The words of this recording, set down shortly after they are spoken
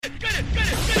Ladies and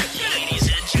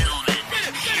gentlemen,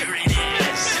 here it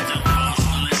is, the most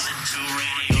listened to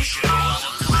radio show on the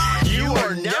planet. You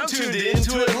are now tuned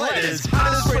into Atlanta's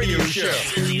hottest radio show.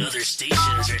 And the other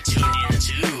stations are tuned in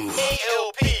too.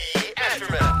 ALP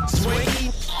Aftermath.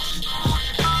 Swanky.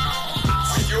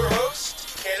 With your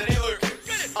host, Kennedy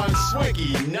Lucas. On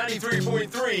Swanky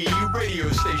 93.3 radio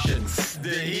station. The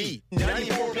Heat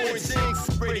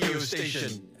 94.6 radio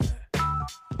station.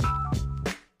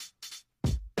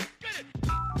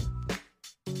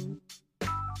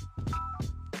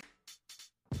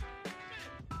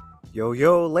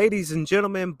 Yo, ladies and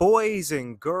gentlemen, boys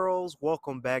and girls,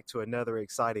 welcome back to another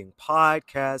exciting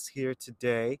podcast here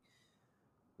today.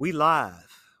 We live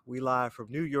from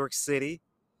New York City,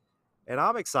 and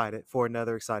I'm excited for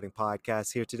another exciting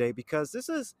podcast here today because this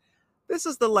is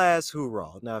the last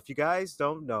hoorah. Now, if you guys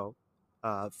don't know,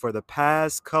 for the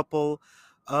past couple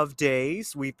of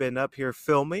days, we've been up here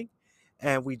filming,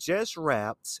 and we just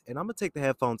wrapped, and I'm going to take the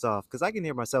headphones off because I can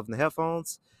hear myself in the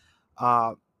headphones.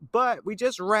 But we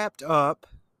just wrapped up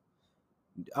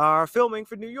our filming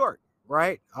for New York,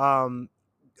 right? I'm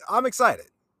excited.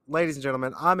 Ladies and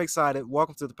gentlemen, I'm excited.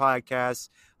 Welcome to the podcast.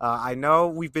 I know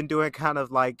we've been doing kind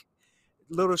of like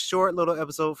little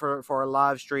episode for our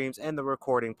live streams and the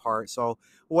recording part. So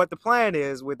what the plan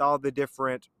is with all the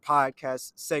different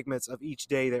podcast segments of each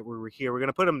day that we were here, we're going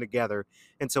to put them together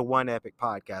into one epic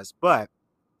podcast. But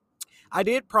I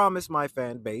did promise my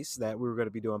fan base that we were going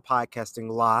to be doing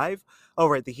podcasting live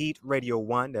over at the Heat Radio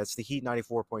 1. That's the Heat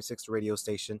 94.6 radio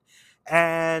station.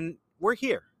 And we're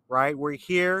here, right? We're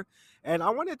here. And I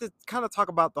wanted to kind of talk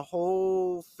about the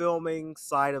whole filming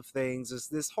side of things.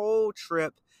 This whole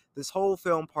trip, this whole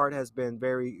film part has been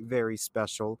very, very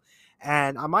special.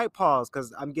 And I might pause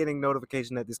because I'm getting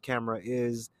notification that this camera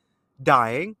is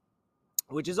dying,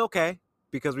 which is okay,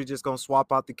 because we're just going to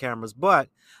swap out the cameras. But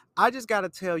I just got to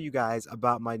tell you guys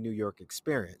about my New York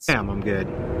experience. Damn, I'm good.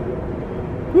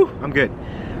 Whew, I'm good.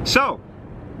 So,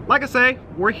 like I say,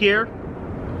 we're here.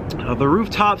 The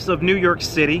rooftops of New York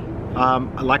City.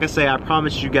 Like I say, I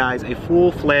promised you guys a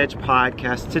full-fledged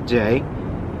podcast today.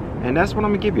 And that's what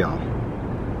I'm going to give y'all.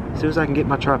 As soon as I can get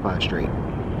my tripod straight.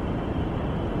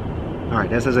 All right,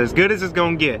 that's as good as it's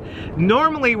gonna get.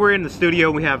 Normally we're in the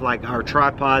studio, we have like our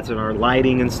tripods and our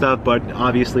lighting and stuff, but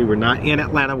obviously we're not in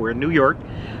Atlanta, we're in New York.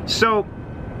 So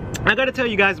I gotta tell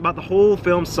you guys about the whole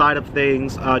film side of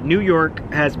things. New York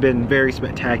has been very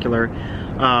spectacular.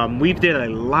 We've did a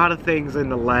lot of things in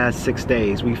the last 6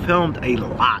 days. We filmed a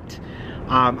lot.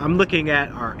 I'm looking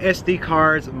at our SD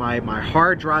cards. My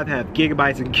hard drive have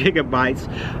gigabytes and gigabytes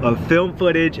of film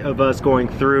footage of us going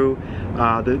through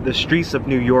the streets of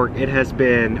New York. It has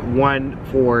been one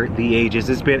for the ages.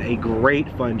 It's been a great,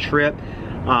 fun trip.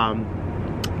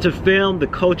 To film the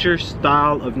culture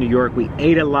style of New York, we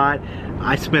ate a lot.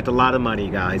 I spent a lot of money,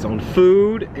 guys, on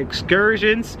food,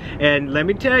 excursions, and let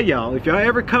me tell y'all, if y'all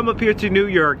ever come up here to New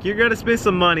York, you're gonna spend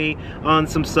some money on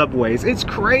some subways. It's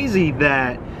crazy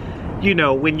that, you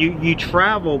know, when you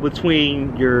travel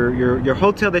between your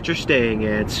hotel that you're staying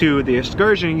in to the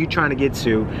excursion you're trying to get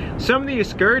to, some of the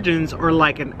excursions are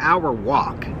like an hour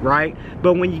walk, right?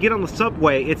 But when you get on the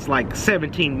subway, it's like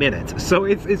 17 minutes.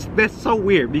 So that's so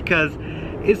weird because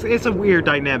it's a weird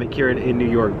dynamic here in New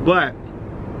York. But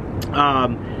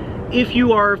if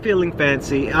you are feeling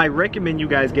fancy, I recommend you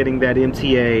guys getting that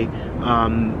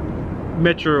MTA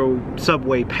Metro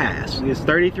subway pass. It's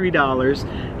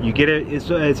 $33. You get it.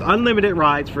 It's unlimited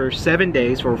rides for 7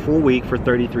 days, for a full week, for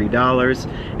 $33,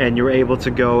 and you're able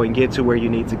to go and get to where you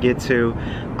need to get to.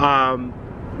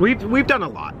 We've done a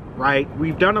lot, right?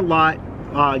 We've done a lot.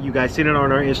 You guys seen it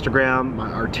on our Instagram,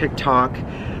 our TikTok.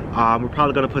 We're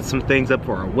probably going to put some things up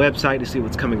for our website to see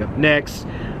what's coming up next.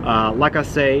 Like I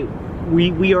say,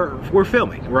 we're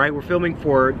filming, right? We're filming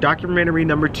for documentary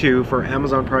number 2 for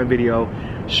Amazon Prime Video,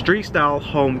 Street Style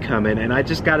Homecoming. And I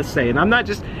just gotta say, and I'm not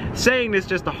just saying this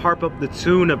just to harp up the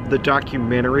tune of the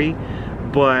documentary,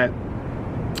 but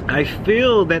I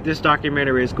feel that this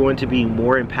documentary is going to be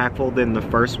more impactful than the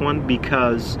first one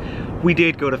because we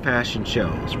did go to fashion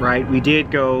shows, right? We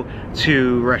did go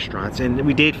to restaurants and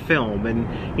we did film,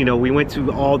 and you know, we went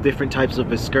to all different types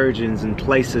of excursions and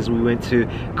places. We went to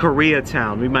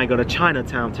Koreatown. We might go to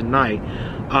Chinatown tonight.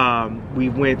 We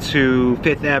went to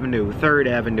 5th Avenue, 3rd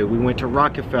Avenue. We went to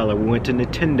Rockefeller. We went to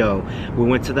Nintendo. We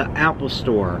went to the Apple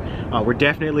Store. We're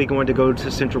definitely going to go to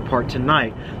Central Park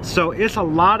tonight. So it's a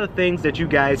lot of things that you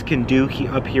guys can do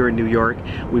up here in New York.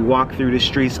 We walk through the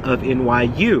streets of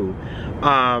NYU.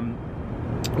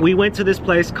 We went to this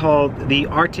place called the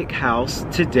Arctic House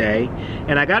today,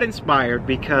 and I got inspired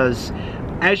because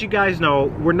as you guys know,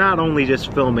 we're not only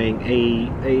just filming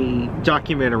a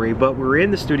documentary, but we're in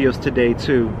the studios today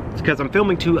too, because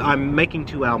I'm making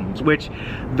 2 albums, which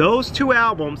those 2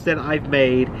 albums that I've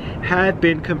made have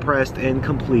been compressed and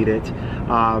completed.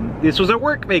 This was a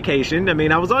work vacation. I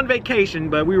mean, I was on vacation,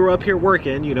 but we were up here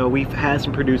working. You know, we've had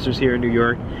some producers here in New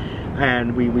York,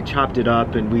 and we chopped it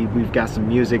up, and we've got some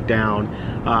music down.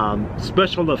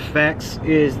 Special Effects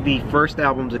is the first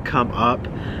album to come up.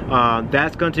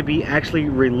 That's going to be actually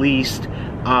released.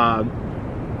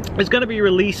 It's going to be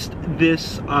released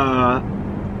this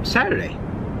Saturday,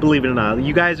 believe it or not.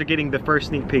 You guys are getting the first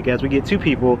sneak peek as we get 2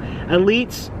 people,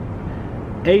 Elites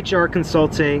HR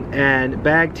Consulting and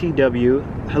Bag TW.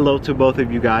 Hello to both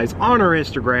of you guys on our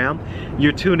Instagram.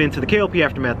 You're tuned into the KLP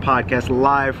Aftermath podcast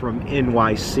live from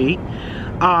NYC.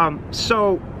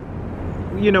 So,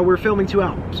 you know, we're filming 2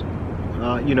 albums.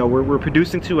 You know, we're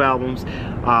producing 2 albums.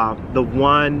 The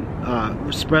one,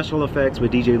 Special Effects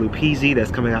with DJ Lupizzi,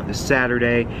 that's coming out this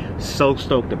Saturday. So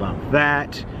stoked about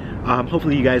that.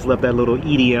 Hopefully you guys love that little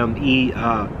EDM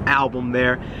album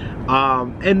there.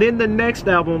 And then the next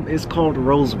album is called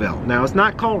Roosevelt. Now, it's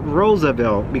not called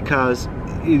Roosevelt because,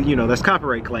 you know, that's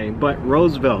copyright claim, but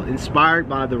Roosevelt, inspired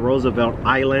by the Roosevelt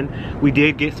Island. We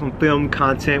did get some film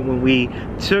content when we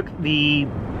took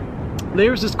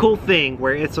there's this cool thing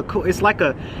where it's like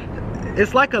a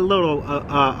little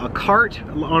a cart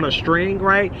on a string,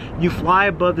 right? You fly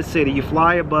above the city, you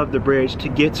fly above the bridge to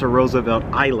get to Roosevelt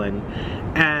Island.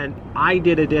 And I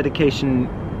did a dedication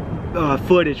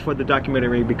footage for the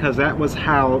documentary because that was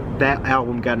how that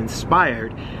album got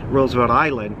inspired. Roosevelt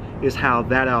Island is how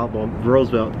that album,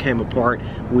 Roosevelt, came apart.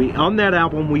 On that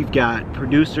album, we've got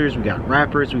producers, we've got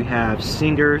rappers, we have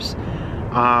singers,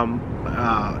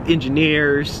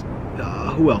 engineers,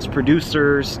 who else?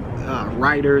 Producers,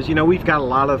 writers. You know, we've got a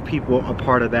lot of people a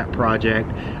part of that project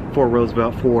for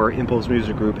Roosevelt, for Impulse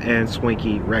Music Group, and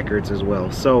Swanky Records as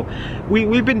well. So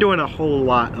we've been doing a whole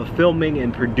lot of filming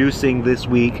and producing this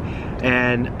week,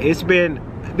 and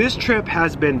this trip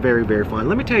has been very, very fun.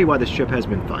 Let me tell you why this trip has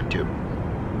been fun too.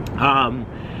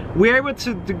 We're able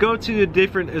to go to the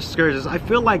different excursions. I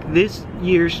feel like this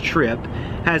year's trip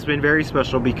has been very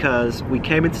special because we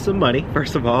came into some money,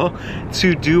 first of all,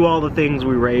 to do all the things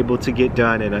we were able to get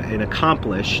done and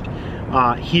accomplished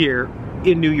here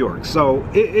in New York. So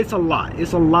it's a lot.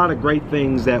 It's a lot of great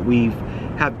things that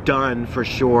have done for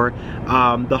sure.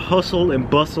 The hustle and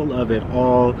bustle of it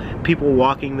all, people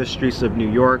walking the streets of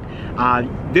New York.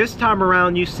 This time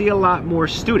around, you see a lot more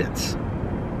students,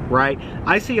 right?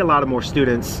 I see a lot of more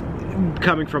students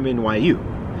coming from NYU.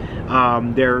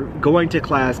 They're going to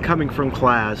class, coming from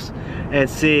class, and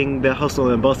seeing the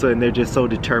hustle and bustle, and they're just so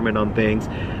determined on things.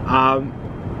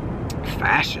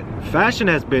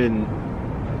 Fashion's been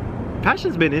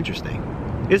interesting.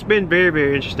 It's been very,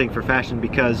 very interesting for fashion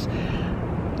because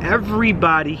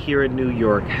everybody here in New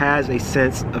York has a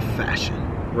sense of fashion,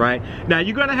 right? Now,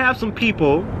 you're gonna have some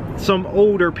people, some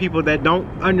older people that don't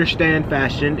understand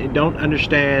fashion and don't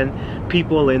understand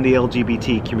people in the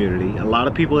LGBT community. A lot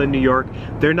of people in New York,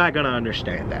 they're not gonna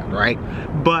understand that, right?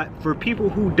 But for people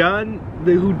who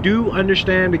do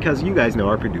understand, because you guys know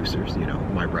our producers, you know,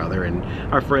 my brother and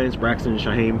our friends, Braxton and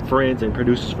Shaheem, friends and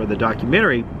producers for the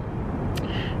documentary,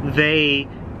 they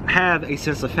have a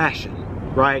sense of fashion,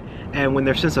 right? And when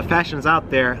their sense of fashion is out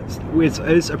there,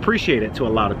 it's appreciated to a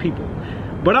lot of people.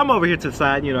 But I'm over here to the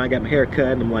side, you know, I got my hair cut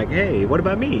and I'm like, hey, what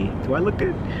about me? Do I look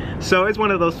good? So it's one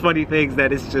of those funny things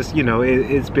that it's just, you know,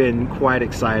 it's been quite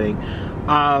exciting.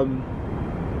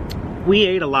 We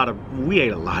ate a lot of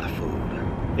food.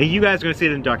 And you guys are gonna see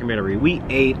it in the documentary. We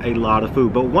ate a lot of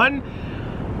food. But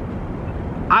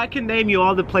I can name you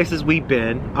all the places we've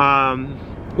been.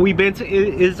 We've been to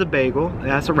Is a Bagel,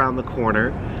 that's around the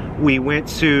corner. We went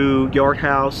to Yard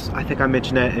House, I think I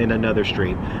mentioned that in another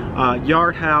stream.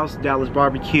 Yard House, Dallas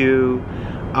Barbecue,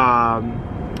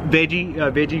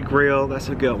 Veggie Grill, that's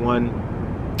a good one.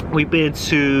 We've been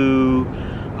to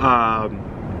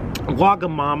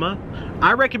Wagamama.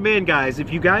 I recommend, guys,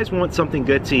 if you guys want something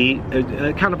good to eat,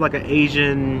 kind of like an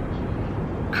Asian,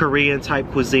 Korean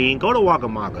type cuisine, go to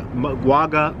Wagamama.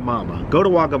 Go to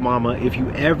Wagamama if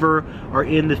you ever are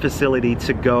in the facility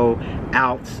to go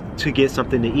out to get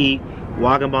something to eat.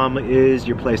 Wagamama is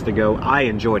your place to go. I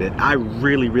enjoyed it. I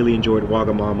really, really enjoyed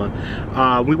Wagamama.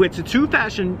 We went to two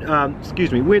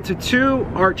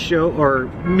art show, or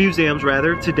museums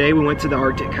rather. Today we went to the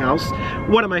Arctic House.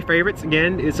 One of my favorites,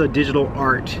 again, is a digital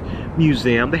art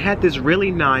museum. They had this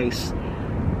really nice,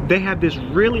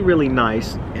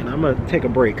 and I'm gonna take a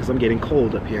break because I'm getting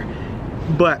cold up here.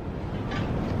 But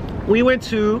we went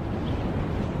to,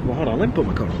 well, hold on, let me put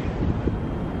my coat on.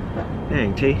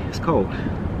 Dang, T, it's cold.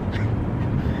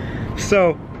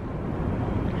 So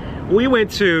we went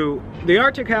to the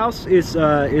Arctic House. Is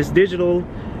a digital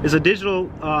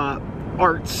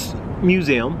arts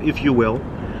museum, if you will.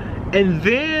 And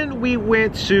then we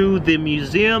went to the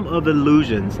Museum of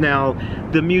Illusions. Now,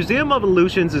 the Museum of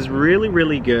Illusions is really,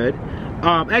 really good.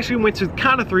 Actually, we went to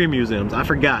kind of 3 museums. I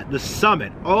forgot. The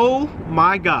Summit. Oh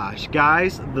my gosh,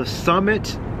 guys, the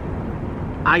Summit.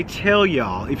 I tell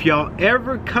y'all, if y'all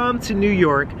ever come to New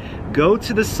York, go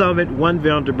to the Summit, One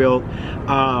Vanderbilt,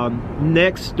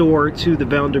 next door to the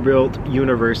Vanderbilt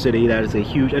University. That is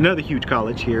another huge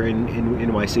college here in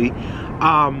NYC.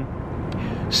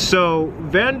 So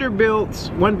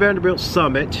One Vanderbilt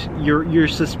Summit, your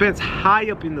suspense high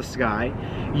up in the sky.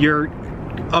 You're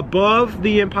above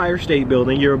the Empire State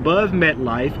Building, you're above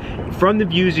MetLife. From the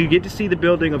views, you get to see the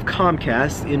building of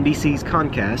Comcast, NBC's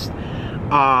Comcast,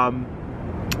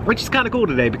 which is kind of cool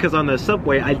today, because on the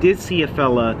subway I did see a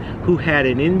fella who had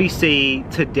an NBC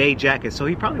Today jacket, so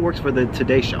he probably works for the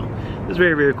Today Show. It was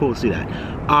very, very cool to see that.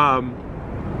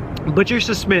 But your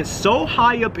suspense so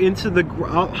high up into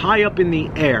high up in the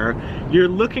air, you're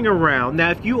looking around. Now,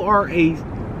 if you are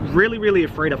really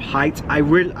afraid of heights, I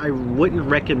wouldn't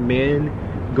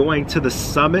recommend going to the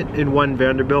Summit in One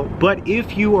Vanderbilt. But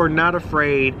if you are not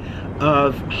afraid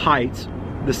of heights,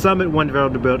 the Summit One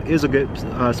Vanderbilt is a good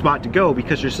spot to go,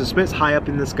 because your suspense high up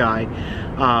in the sky.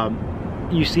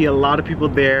 You see a lot of people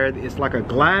there. It's like a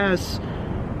glass.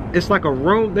 It's like a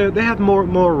room. They have more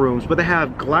rooms, but they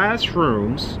have glass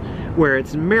rooms where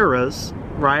it's mirrors,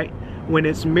 right? When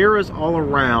it's mirrors all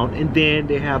around, and then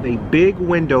they have a big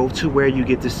window to where you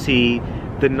get to see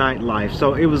the nightlife.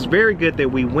 So it was very good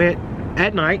that we went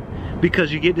at night,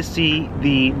 because you get to see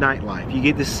the nightlife. You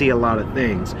get to see a lot of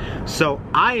things. So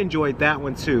I enjoyed that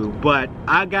one too, but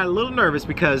I got a little nervous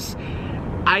because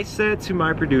I said to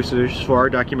my producers for our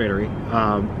documentary,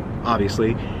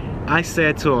 obviously, I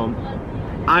said to them,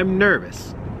 I'm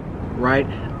nervous, right?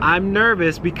 I'm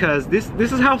nervous because this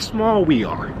is how small we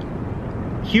are.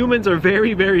 Humans are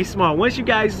very, very small. Once you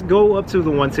guys go up to the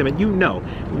One Summit, you know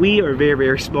we are very,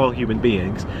 very small human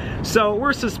beings. So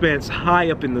we're suspense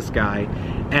high up in the sky,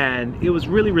 and it was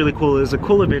really, really cool. It was a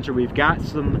cool adventure. We've got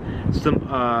some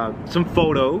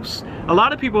photos. A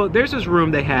lot of people, there's this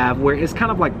room they have where it's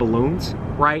kind of like balloons,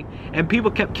 right? And people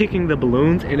kept kicking the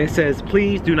balloons, and it says,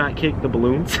 please do not kick the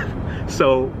balloons.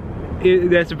 So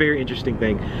that's a very interesting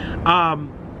thing.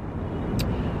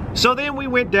 So then we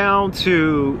went down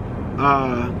to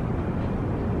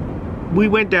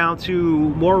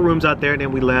more rooms out there, and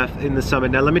then we left in the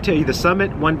Summit. Now let me tell you, the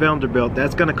Summit One Vanderbilt,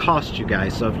 that's gonna cost you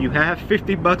guys. So if you have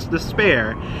 50 bucks to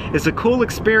spare, it's a cool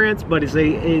experience, but it's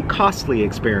a costly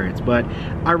experience. But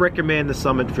I recommend the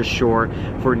Summit for sure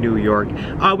for New York.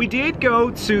 We did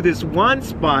go to this one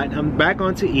spot. I'm back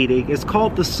onto eating. It's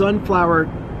called the Sunflower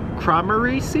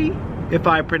Creamery, if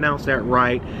I pronounce that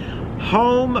right.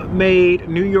 Homemade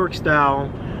New York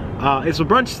style. It's a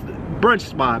brunch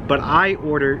spot, but I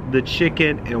ordered the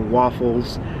chicken and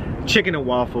waffles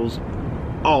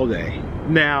all day.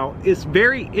 Now, it's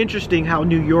very interesting how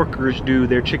New Yorkers do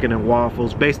their chicken and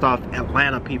waffles based off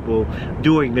Atlanta people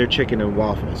doing their chicken and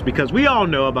waffles, because we all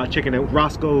know about chicken and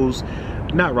Roscoe's,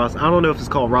 not Roscoe's, I don't know if it's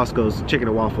called Roscoe's Chicken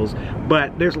and Waffles,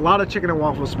 but there's a lot of chicken and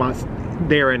waffle spots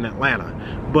there in Atlanta.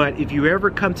 But if you ever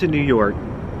come to New York,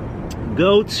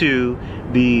 go to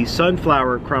the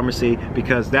Sunflower Creamery,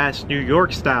 because that's New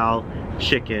York style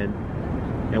chicken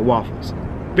and waffles.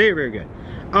 Very, very good.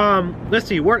 Let's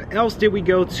see, where else did we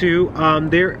go to?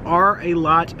 There are a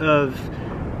lot of,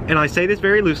 and I say this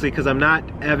very loosely because I'm not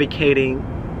advocating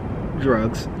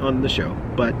drugs on the show,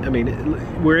 but I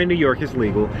mean, we're in New York, it's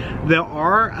legal. There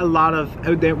are a lot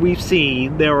of, that we've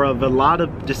seen, there are a lot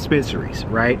of dispensaries,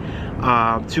 right?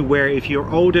 To where if you're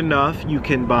old enough, you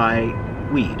can buy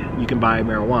weed, you can buy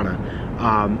marijuana,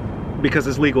 because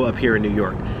it's legal up here in New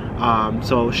York.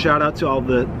 So shout out to all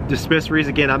the dispensaries.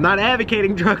 Again, I'm not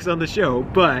advocating drugs on the show,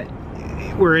 but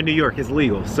we're in New York, it's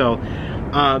legal. So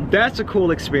that's a cool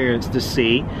experience to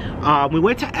see. We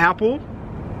went to Apple,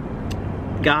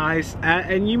 guys,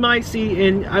 and you might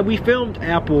see, we filmed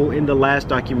Apple in the last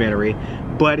documentary,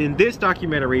 but in this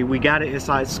documentary we got an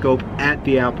inside scope at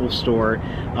the Apple store.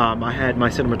 I had my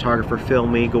cinematographer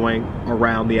film me going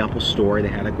around the Apple store. They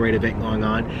had a great event going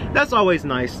on. That's always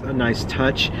nice, a nice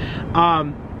touch.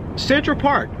 Central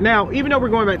Park. Now, even though we're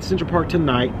going back to Central Park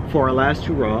tonight for our last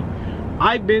hurrah,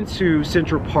 I've been to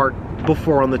Central Park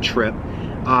before on the trip.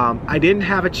 I didn't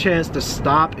have a chance to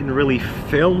stop and really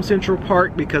film Central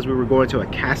Park because we were going to a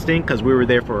casting, because we were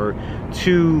there for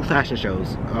 2 fashion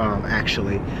shows,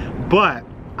 actually. But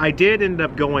I did end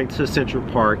up going to Central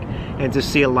Park and to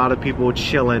see a lot of people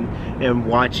chilling and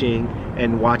watching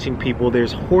people.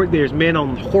 There's men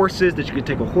on horses that you can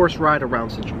take a horse ride around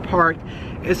Central Park.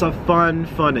 It's a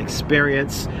fun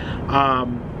experience.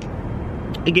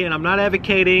 Again, I'm not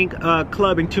advocating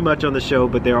clubbing too much on the show,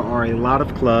 but there are a lot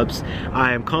of clubs.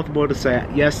 I am comfortable to say,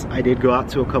 yes, I did go out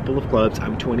to a couple of clubs.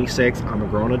 I'm 26, I'm a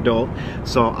grown adult,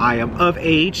 so I am of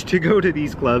age to go to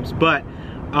these clubs, but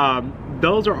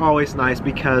those are always nice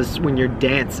because when you're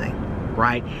dancing,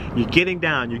 right, you're getting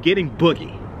down, you're getting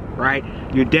boogie, right,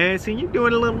 you're dancing, you're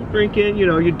doing a little drinking, you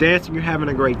know, you're dancing, you're having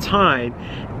a great time,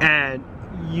 and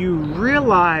you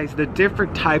realize the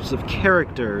different types of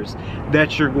characters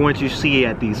that you're going to see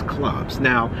at these clubs.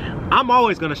 Now, I'm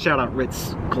always going to shout out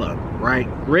Ritz Club, right?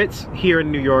 Ritz here in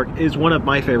New York is one of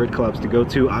my favorite clubs to go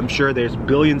to. I'm sure there's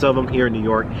billions of them here in New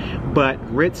York, but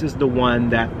Ritz is the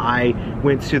one that I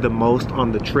went to the most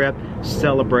on the trip,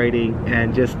 celebrating,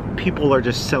 and just people are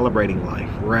just celebrating life,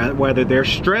 right? Whether they're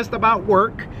stressed about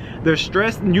work, they're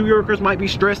stressed, New Yorkers might be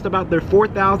stressed about their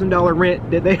 $4,000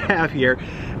 rent that they have here.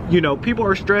 You know, people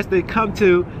are stressed. They come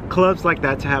to clubs like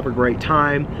that to have a great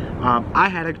time. I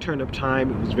had a turn-up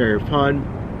time. It was very fun.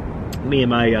 Me and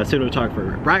my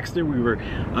cinematographer Braxton, we were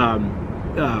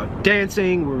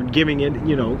dancing. We were giving it,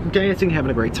 you know, dancing,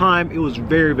 having a great time. It was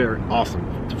very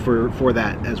awesome for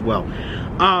that as well.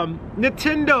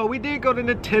 Nintendo. We did go to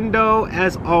Nintendo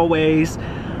as always.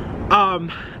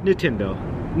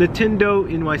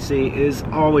 Nintendo NYC is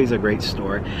always a great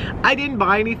store. I didn't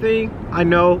buy anything. I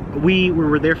know we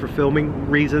were there for filming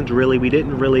reasons. Really, I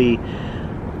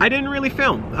didn't really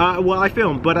film. Well, I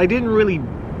filmed, but I didn't really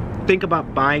think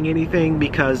about buying anything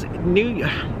because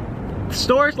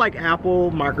stores like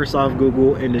Apple, Microsoft,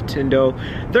 Google, and Nintendo,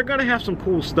 they're gonna have some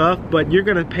cool stuff, but you're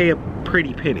gonna pay a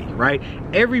pretty penny, right?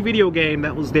 Every video game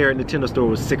that was there at Nintendo store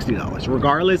was $60,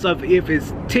 regardless of if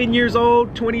it's 10 years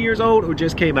old, 20 years old, or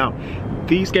just came out.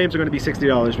 These games are going to be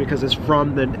 $60 because it's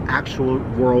from the actual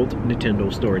World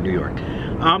Nintendo store in New York.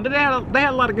 But they had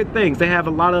a lot of good things. They have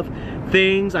a lot of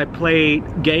things. I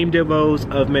played game demos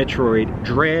of Metroid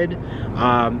Dread.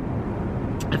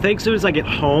 I think as soon as I get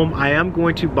home, I am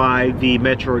going to buy the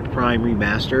Metroid Prime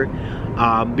Remaster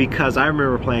because I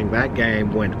remember playing that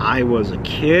game when I was a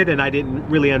kid and I didn't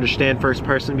really understand first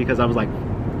person because I was like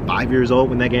 5 years old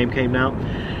when that game came out.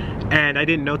 And I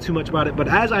didn't know too much about it, but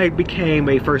as I became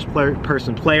a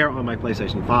first-person player on my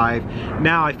PlayStation 5,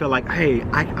 now I feel like, hey,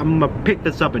 I'm gonna pick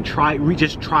this up and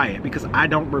just try it because I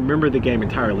don't remember the game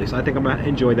entirely. So I think I'm gonna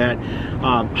enjoy that.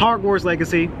 Hogwarts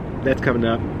Legacy, that's coming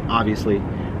up, obviously,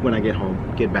 when I get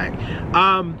home, get back.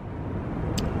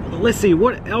 Let's see,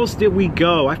 what else did we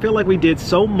go? I feel like we did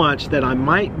so much that I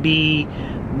might be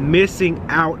missing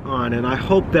out on, and I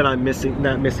hope that I'm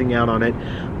not missing out on it.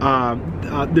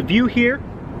 The view here,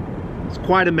 it's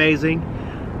quite amazing.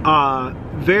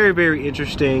 Very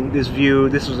interesting, this view.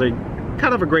 This was a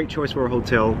kind of a great choice for a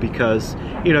hotel because,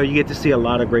 you know, you get to see a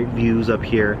lot of great views up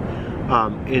here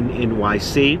in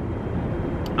NYC.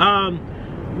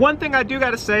 One thing I do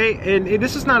gotta say, and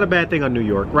this is not a bad thing on New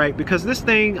York, right? Because this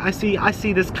thing, I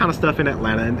see this kind of stuff in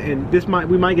Atlanta, and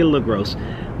we might get a little gross.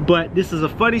 But this is a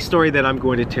funny story that I'm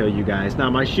going to tell you guys. Now,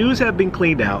 my shoes have been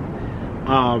cleaned out,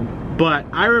 but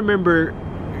I remember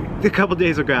a couple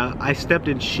days ago, I stepped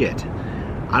in shit.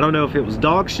 I don't know if it was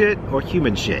dog shit or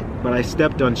human shit, but I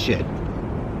stepped on shit.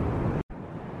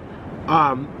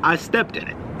 I stepped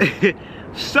in it.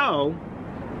 So,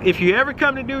 if you ever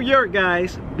come to New York,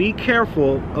 guys, be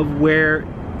careful of where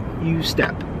you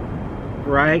step,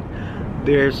 right?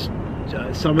 There's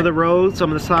some of the roads,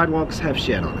 some of the sidewalks have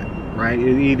shit on it, right?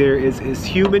 It either is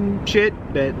human shit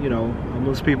that, you know,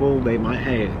 most people, they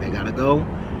gotta go,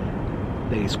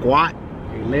 they squat,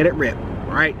 they let it rip,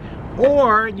 right?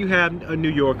 Or you have a New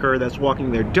Yorker that's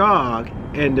walking their dog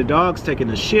and the dog's taking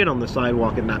a shit on the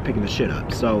sidewalk and not picking the shit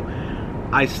up. So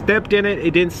I stepped in it.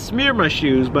 It didn't smear my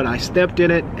shoes, but I stepped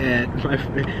in it, and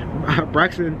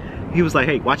Braxton, he was like,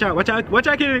 hey, watch out,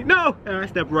 Kennedy, no! And I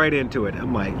stepped right into it.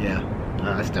 I'm like, yeah,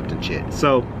 I stepped in shit.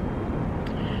 So,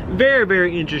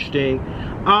 very interesting.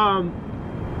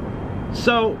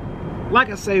 So, like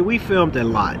I say, we filmed a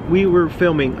lot. We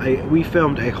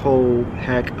filmed a whole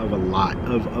heck of a lot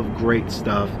of great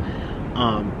stuff.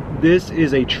 This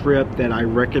is a trip that I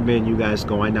recommend you guys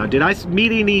going. Now, did I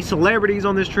meet any celebrities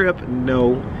on this trip?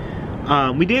 No.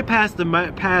 We did pass the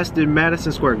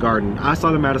Madison Square Garden. I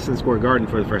saw the Madison Square Garden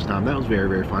for the first time. That was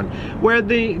very fun. Where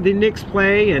the Knicks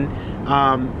play, and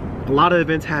a lot of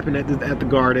events happen at the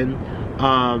Garden.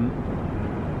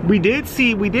 We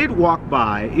did walk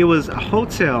by. It was a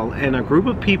hotel, and a group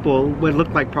of people, what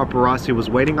looked like paparazzi, was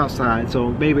waiting outside.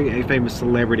 So maybe a famous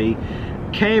celebrity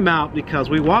came out because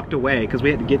we walked away because we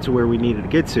had to get to where we needed to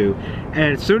get to.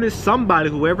 And as soon as somebody,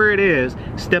 whoever it is,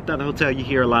 stepped out of the hotel, you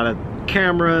hear a lot of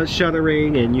camera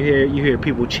shuttering and you hear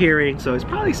people cheering. So it's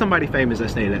probably somebody famous that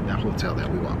stayed at that hotel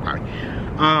that we walked by.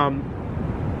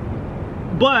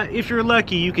 But if you're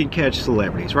lucky, you can catch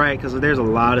celebrities, right? Because there's a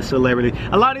lot of celebrities.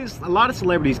 A lot of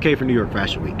celebrities came from New York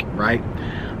Fashion Week, right?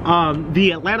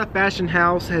 The Atlanta Fashion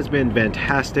House has been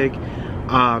fantastic.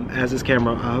 As this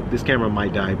camera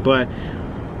might die, but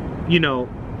you know,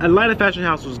 Atlanta Fashion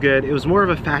House was good. It was more of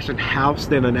a fashion house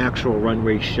than an actual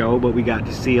runway show, but we got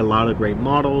to see a lot of great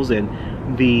models and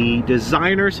the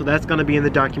designer, so that's going to be in the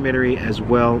documentary as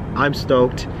well. I'm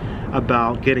stoked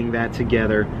about getting that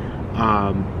together.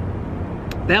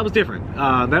 That was different.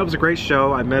 That was a great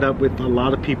show. I met up with a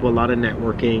lot of people, a lot of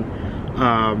networking,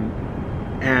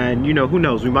 and you know, who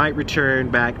knows, we might return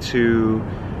back to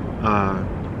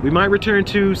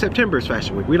September's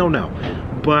Fashion Week. We don't know,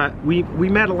 but we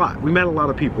met a lot. We met a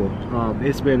lot of people.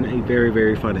 It's been a very,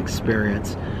 very fun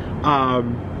experience.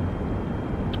 Trying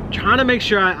to make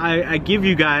sure I give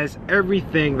you guys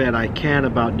everything that I can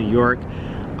about New York.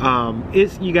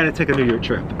 You got to take a New York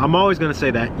trip. I'm always going to say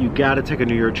that you got to take a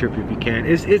New York trip if you can.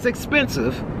 It's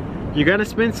expensive. You're gonna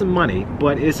spend some money,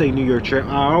 but it's a New York trip.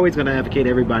 I'm always gonna advocate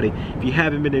everybody, if you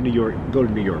haven't been to New York, go to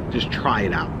New York. Just try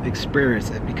it out, experience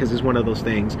it, because it's one of those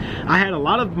things. I had a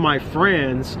lot of my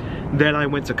friends that I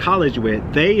went to college with,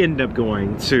 they ended up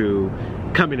coming to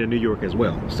New York as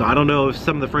well. So I don't know if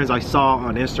some of the friends I saw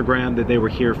on Instagram that they were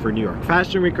here for New York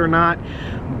Fashion Week or not,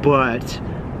 but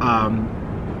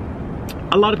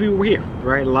a lot of people were here,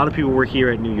 right? A lot of people were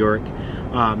here at New York,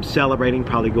 celebrating,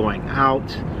 probably going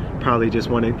out, probably just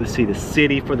wanted to see the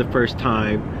city for the first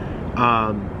time.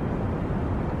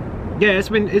 Yeah, it's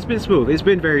been smooth. It's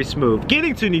been very smooth.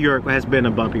 Getting to New York has been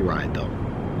a bumpy ride, though.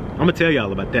 I'm gonna tell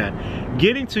y'all about that.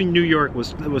 Getting to New York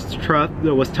was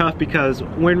tough because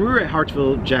when we were at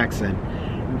Hartsfield-Jackson,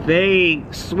 they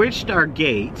switched our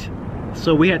gate,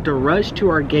 so we had to rush to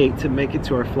our gate to make it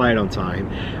to our flight on time.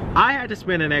 I had to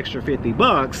spend an extra 50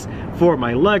 bucks for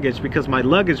my luggage because my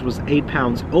luggage was 8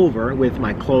 pounds over with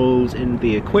my clothes and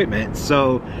the equipment.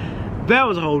 So that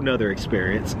was a whole nother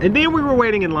experience. And then we were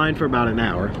waiting in line for about an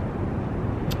hour.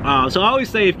 So I always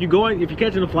say, if you're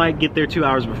catching a flight, get there 2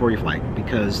 hours before your flight,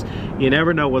 because you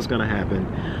never know what's gonna happen.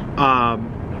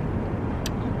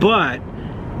 But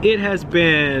it has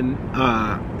been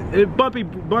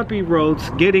bumpy roads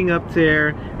getting up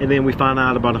there, and then we found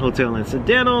out about a hotel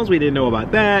incidentals. We didn't know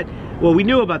about that. Well, we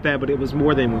knew about that, but it was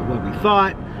more than what we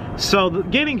thought. So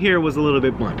getting here was a little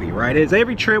bit bumpy, right? As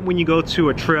every trip, when you go to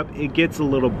a trip, it gets a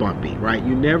little bumpy, right?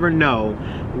 You never know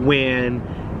when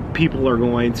people are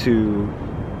going to,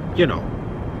 you know,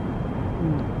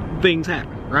 things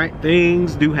happen, right?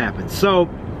 Things do happen. So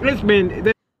it's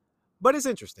been, but it's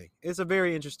interesting. It's a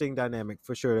very interesting dynamic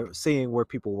for sure, seeing where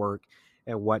people work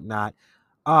and whatnot.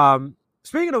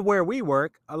 Speaking of where we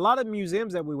work, a lot of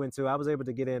museums that we went to, I was able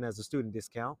to get in as a student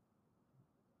discount.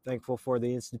 Thankful for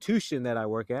the institution that I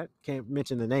work at. Can't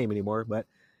mention the name anymore, but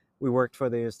we worked for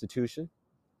the institution.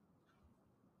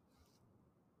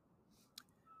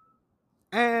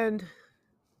 And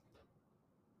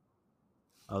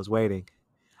I was waiting.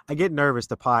 I get nervous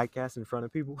to podcast in front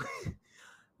of people.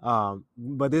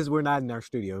 But we're not in our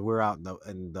studio. We're out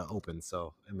in the open.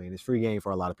 So, I mean, it's free game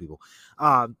for a lot of people.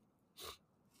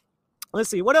 Let's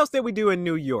see. What else did we do in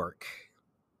New York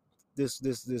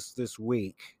this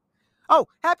week? Oh,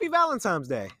 happy Valentine's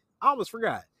Day. I almost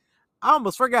forgot,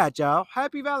 y'all.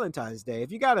 Happy Valentine's Day.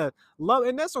 If you gotta love,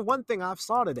 and that's the one thing I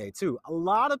saw today too. A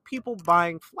lot of people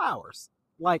buying flowers.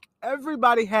 Like,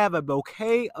 everybody have a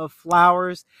bouquet of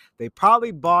flowers. They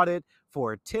probably bought it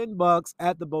for 10 bucks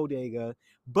at the bodega.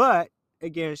 But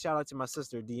again, shout out to my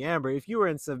sister D'Amber. If you were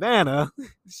in Savannah,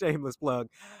 shameless plug,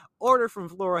 order from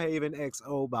Floral Haven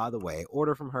XO, by the way.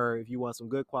 Order from her if you want some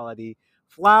good quality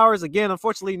flowers. Again,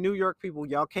 unfortunately, New York people,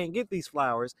 y'all can't get these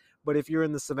flowers. But if you're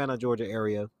in the Savannah, Georgia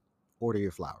area, order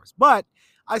your flowers. But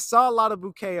I saw a lot of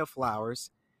bouquet of flowers,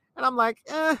 and I'm like,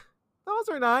 those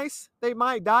are nice. They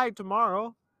might die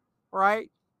tomorrow,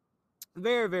 right?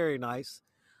 Very, very nice.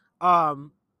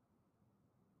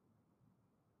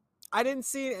 I didn't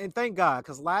see it, and thank God,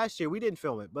 because last year, we didn't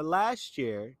film it, but last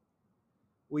year,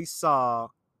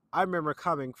 I remember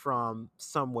coming from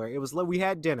somewhere. We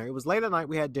had dinner. It was late at night,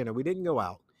 we had dinner. We didn't go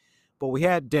out, but we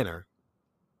had dinner.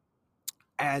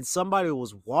 And somebody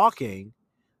was walking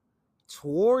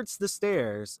towards the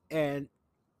stairs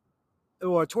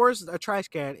or towards a trash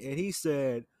can, and he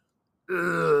said,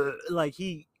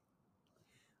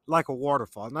 like a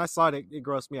waterfall. And I saw it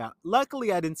grossed me out.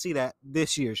 Luckily, I didn't see that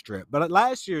this year's trip, but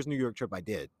last year's New York trip I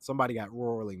did. Somebody got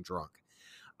roaring drunk.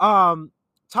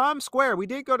 Times Square. We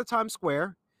did go to Times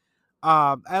Square.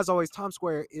 As always, Times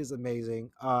Square is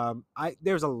amazing.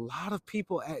 There's a lot of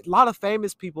people, a lot of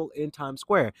famous people in Times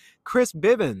Square. Chris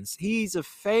Bivens, he's a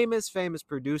famous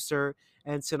producer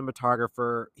and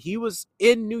cinematographer. He was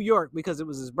in New York because it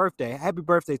was his birthday. Happy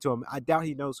birthday to him. I doubt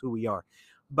he knows who we are,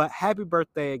 but happy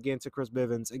birthday again to Chris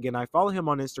Bivens. Again, I follow him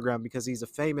on Instagram because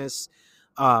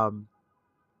um,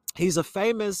 he's a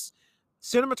famous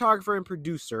cinematographer and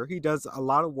producer. He does a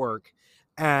lot of work,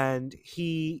 and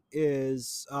he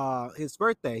is his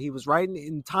birthday. He was right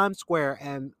in Times Square,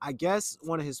 and I guess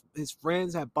one of his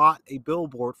friends had bought a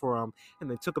billboard for him, and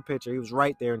they took a picture. He was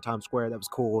right there in Times Square. That was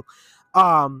cool.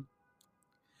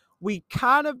 We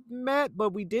kind of met,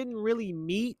 but we didn't really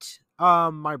meet.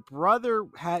 My brother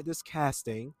had this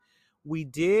casting. We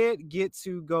did get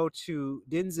to go to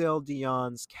Denzel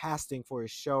Dion's casting for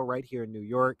his show right here in New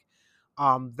York.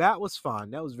 That was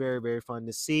fun. That was very, very fun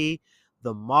to see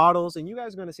the models, and you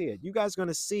guys are going to see it. You guys are going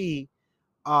to see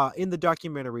in the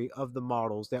documentary of the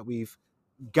models that we've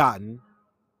gotten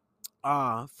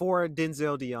for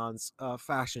Denzel Dion's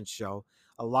fashion show.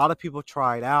 A lot of people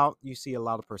tried out. You see a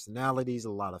lot of personalities, a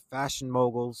lot of fashion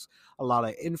moguls, a lot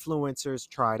of influencers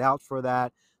tried out for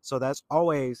that. So that's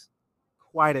always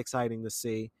quite exciting to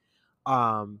see.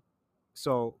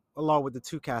 So along with the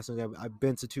two castings, I've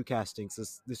been to two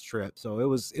castings this trip, so it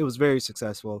was very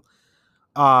successful.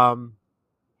 Um,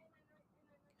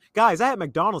 Guys, I had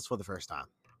McDonald's for the first time.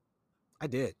 I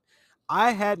did.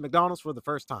 I had McDonald's for the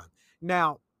first time.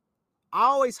 Now, I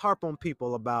always harp on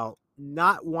people about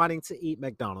not wanting to eat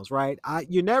McDonald's, right?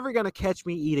 You're never gonna catch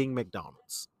me eating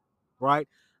McDonald's, right?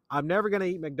 I'm never gonna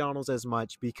eat McDonald's as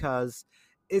much because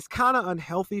it's kind of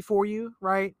unhealthy for you,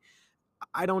 right?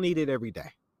 I don't eat it every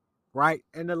day, right?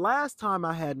 And the last time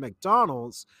I had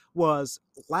McDonald's was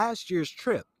last year's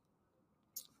trip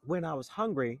when I was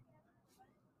hungry.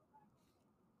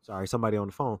 Sorry, somebody on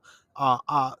the phone. Uh,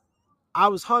 uh, I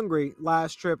was hungry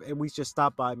last trip and we just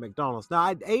stopped by McDonald's. Now,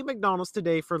 I ate McDonald's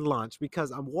today for lunch because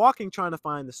I'm walking trying to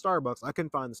find the Starbucks. I couldn't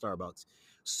find the Starbucks.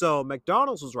 So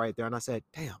McDonald's was right there. And I said,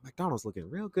 damn, McDonald's looking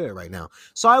real good right now.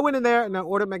 So I went in there and I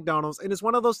ordered McDonald's. And it's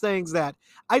one of those things that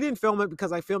I didn't film it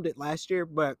because I filmed it last year,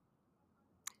 but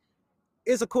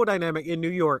it's a cool dynamic in New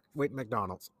York with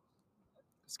McDonald's.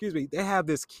 Excuse me. They have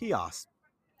this kiosk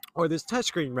or this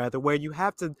touchscreen rather, where you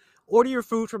have to order your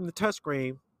food from the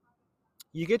touchscreen.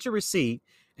 You get your receipt,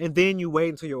 and then you wait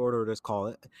until your order is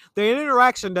called. The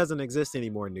interaction doesn't exist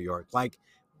anymore in New York, like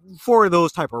for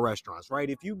those type of restaurants, right?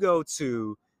 If you go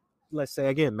to, let's say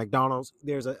again, McDonald's,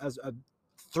 there's a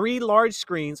three large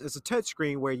screens. It's a touch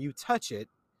screen where you touch it,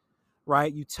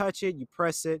 right? You touch it, you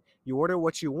press it, you order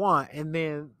what you want, and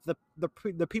then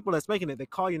the people that's making it, they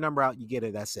call your number out, you get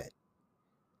it. That's it.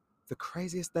 The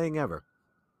craziest thing ever.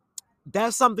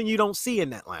 That's something you don't see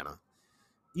in Atlanta.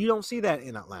 You don't see that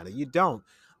in Atlanta. You don't.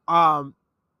 Um,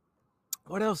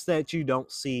 what else that you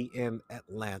don't see in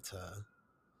Atlanta?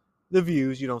 The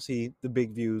views. You don't see the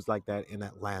big views like that in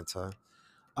Atlanta.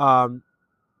 Um,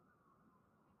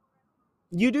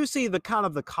 you do see the kind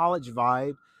of the college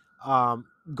vibe.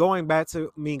 Going back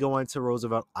to me going to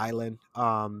Roosevelt Island.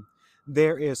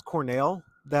 There is Cornell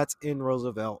that's in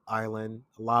Roosevelt Island.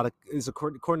 Is a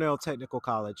Cornell Technical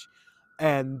College,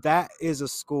 and that is a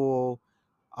school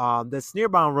that's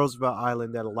nearby on Roosevelt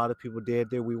Island that a lot of people did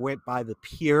there. We went by the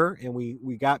pier and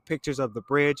we got pictures of the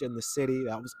bridge and the city.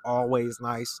 That was always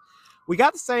nice. We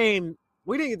got the same.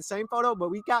 We didn't get the same photo, but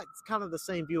we got kind of the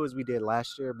same view as we did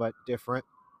last year, but different.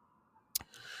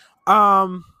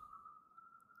 Um,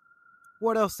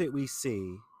 what else did we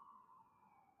see?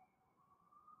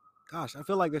 Gosh, I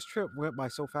feel like this trip went by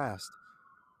so fast.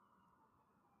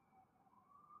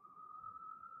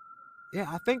 Yeah,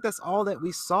 I think that's all that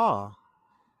we saw.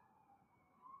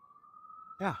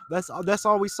 Yeah, that's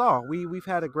all we saw. We've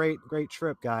had a great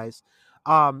trip, guys.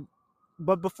 Um,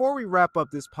 but before we wrap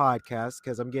up this podcast,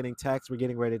 because I'm getting texts, we're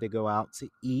getting ready to go out to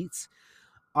eat.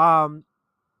 Um,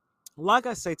 like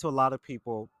I say to a lot of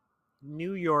people,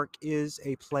 New York is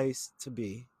a place to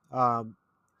be.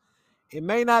 It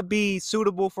may not be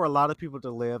suitable for a lot of people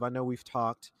to live. I know we've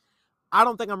talked. I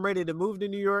don't think I'm ready to move to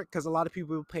New York because a lot of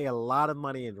people pay a lot of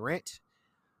money in rent.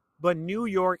 But New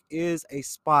York is a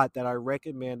spot that I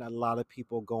recommend a lot of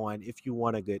people going if you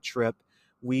want a good trip.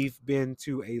 We've been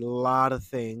to a lot of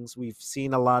things. We've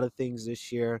seen a lot of things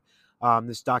this year.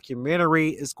 This documentary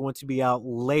is going to be out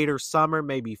later summer,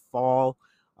 maybe fall.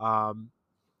 Um,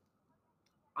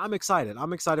 I'm excited.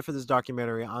 I'm excited for this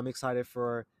documentary. I'm excited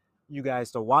for you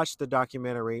guys to watch the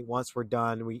documentary. Once we're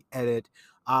done, we edit.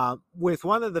 With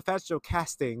one of the festival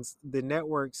castings, the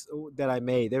networks that I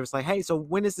made, they was like, hey, so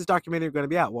when is this documentary going to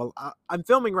be out? Well, I'm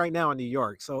filming right now in New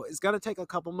York, so it's going to take a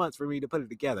couple months for me to put it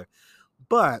together.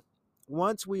 But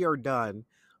once we are done,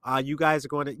 you guys are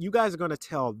going to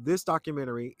tell this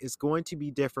documentary is going to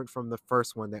be different from the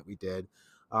first one that we did,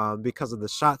 because of the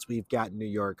shots we've got in New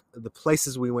York, the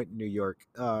places we went in New York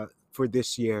for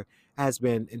this year has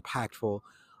been impactful.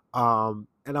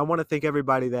 And I want to thank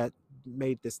everybody that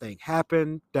made this thing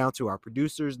happen, down to our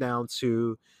producers, down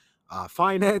to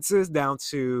finances, down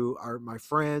to my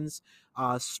friends.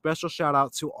 Special shout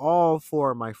out to all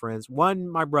four of my friends. One,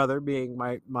 my brother, being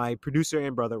my producer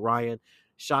and brother, Ryan,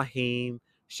 Shaheem.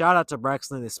 Shout out to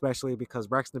Braxton, especially because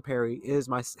Braxton Perry is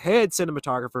my head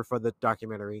cinematographer for the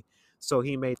documentary. So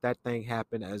he made that thing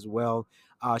happen as well.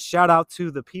 Shout out to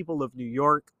the people of New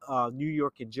York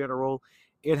in general.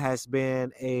 It has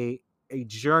been a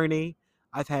journey.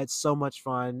 I've had so much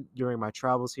fun during my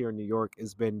travels here in New York.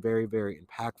 It's been very, very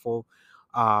impactful.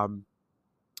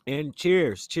 And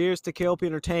cheers to KLP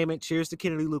Entertainment. Cheers to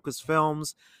Kennedy Lucas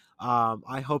Films.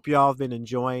 I hope y'all have been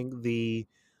enjoying the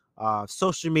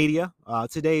social media.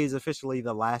 Today is officially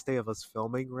the last day of us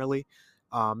filming, really,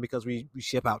 because we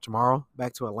ship out tomorrow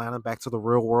back to Atlanta, back to the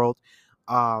real world.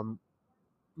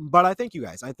 But I thank you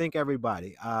guys. I thank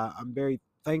everybody. I'm very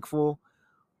thankful.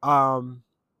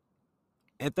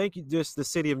 And thank you. Just the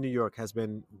city of New York has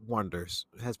been wonders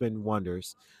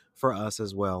for us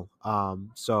as well.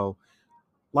 So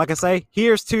like I say,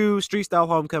 here's to Street Style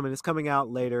Homecoming. It's coming out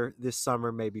later this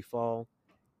summer, maybe fall.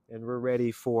 And we're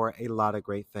ready for a lot of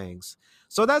great things.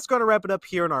 So that's going to wrap it up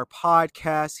here in our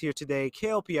podcast here today.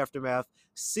 KLP Aftermath,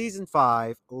 Season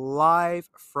 5, live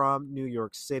from New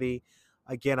York City.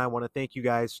 Again, I want to thank you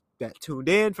guys that tuned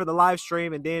in for the live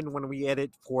stream. And then when we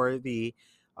edit for the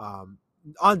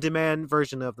on-demand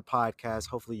version of the podcast,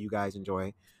 hopefully you guys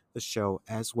enjoy the show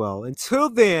as well. Until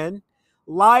then,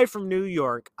 live from New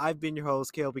York, I've been your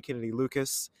host, KLP Kennedy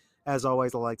Lucas. As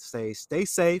always, I like to say, stay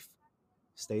safe,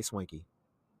 stay swanky.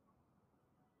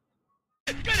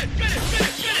 Ladies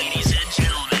and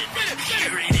gentlemen,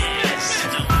 here it is,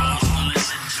 the most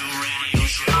listened to radio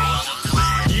show on the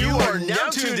planet. You are now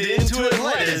tuned in to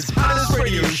Atlanta's hottest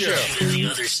radio show. Even the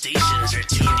other stations are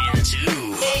tuned in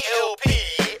too.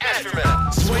 KLP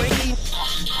Aftermath. Swanky.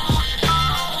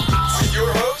 With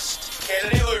your host,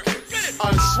 Kennedy Lucas.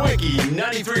 On Swanky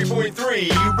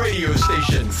 93.3 radio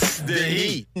stations. The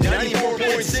Heat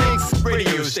 94.6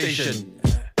 radio station.